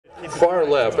far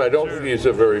left. I don't think he's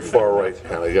a very far right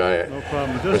kind of guy. No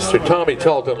problem. Mr. Tommy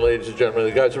Talton, ladies and gentlemen.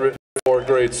 The guy's written 4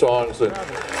 great songs that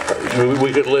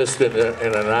we could list in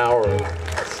an hour.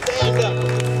 Stand up.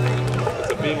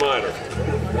 It's a B minor.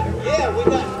 Yeah, we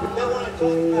got. They want to talk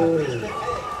about this.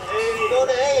 Go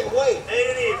to A and wait. A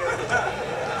and E.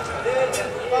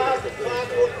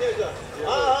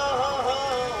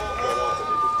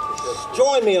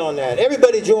 Join me on that.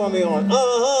 Everybody join me on.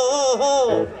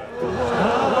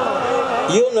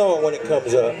 You'll know it when it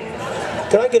comes up.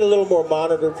 Can I get a little more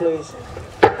monitor, please?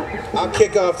 I'll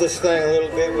kick off this thing a little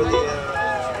bit with the...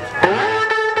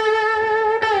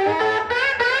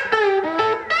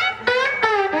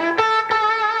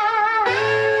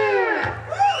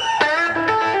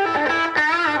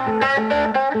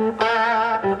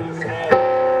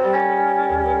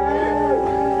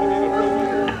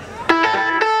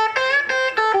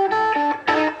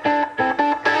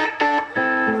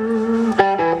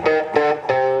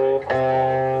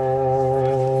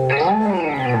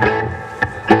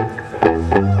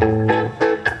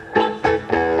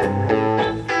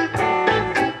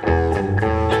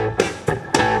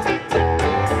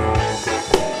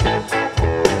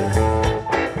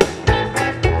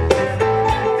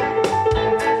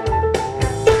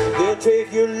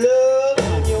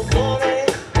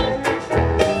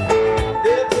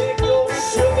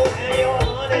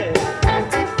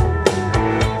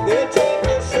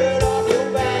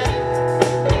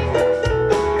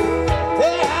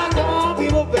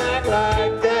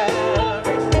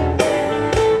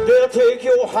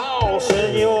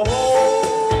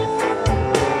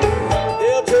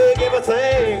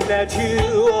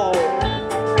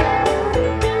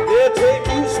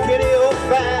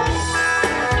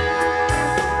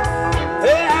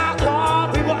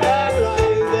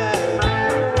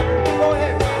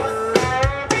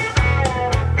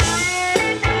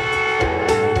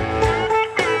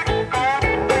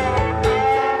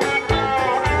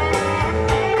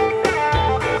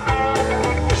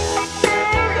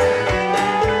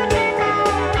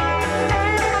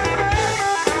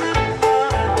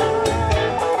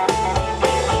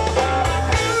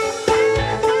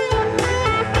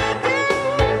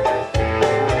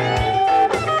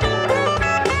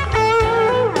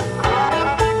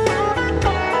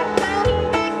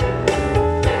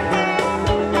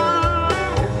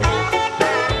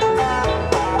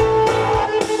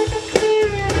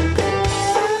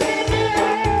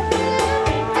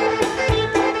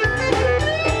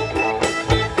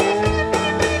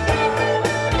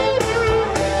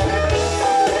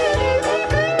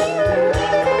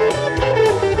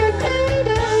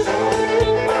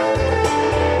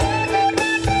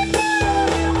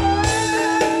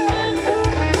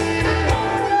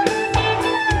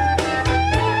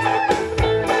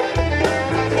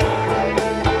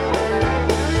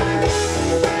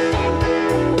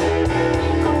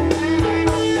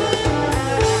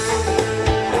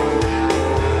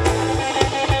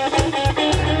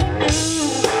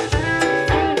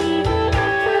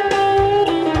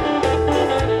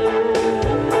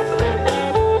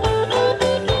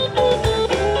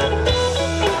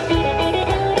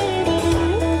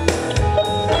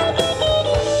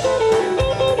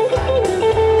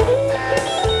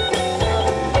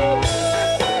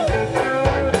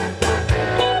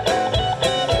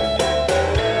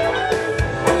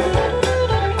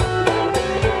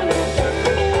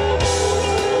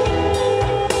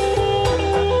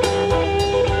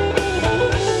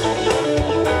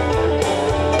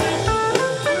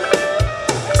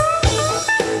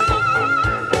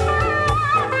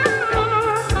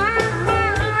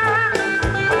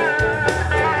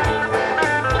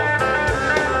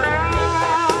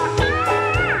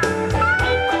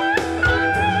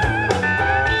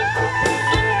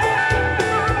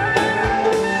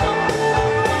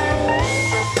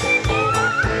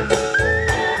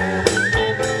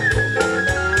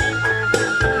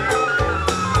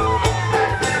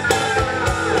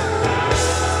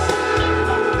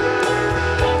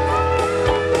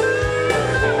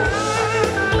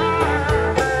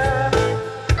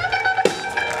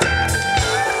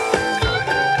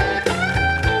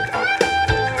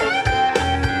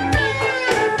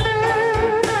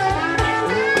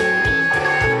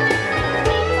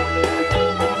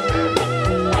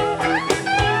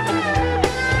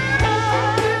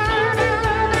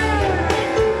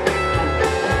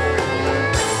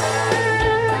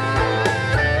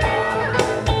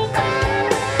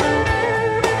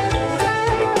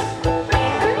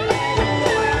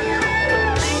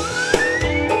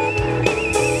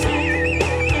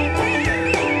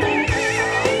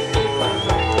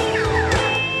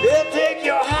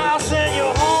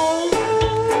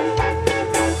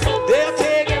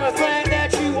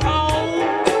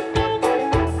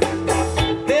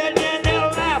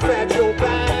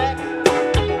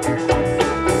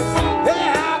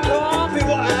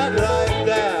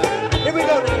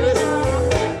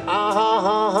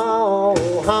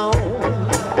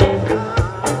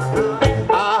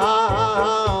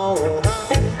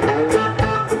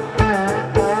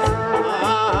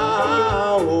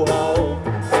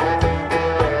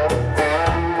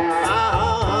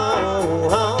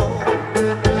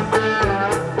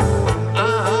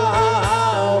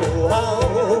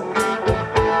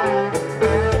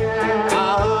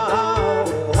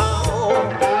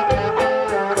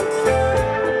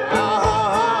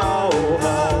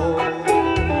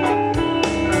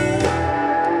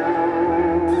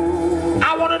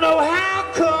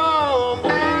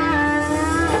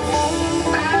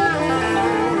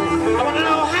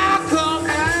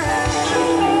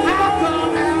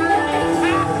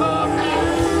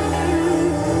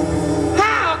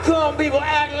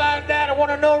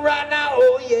 know right now,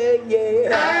 oh yeah,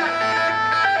 yeah.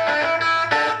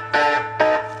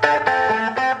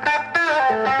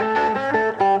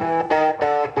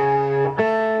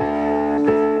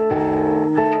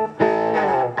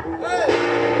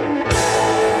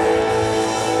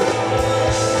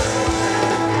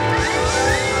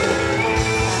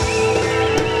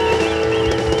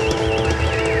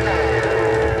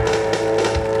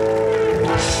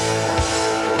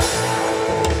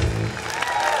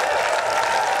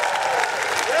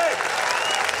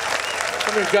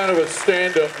 I'm in kind of a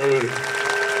stand-up mood.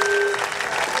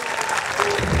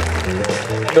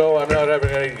 No, I'm not having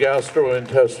any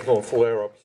gastrointestinal flare-ups.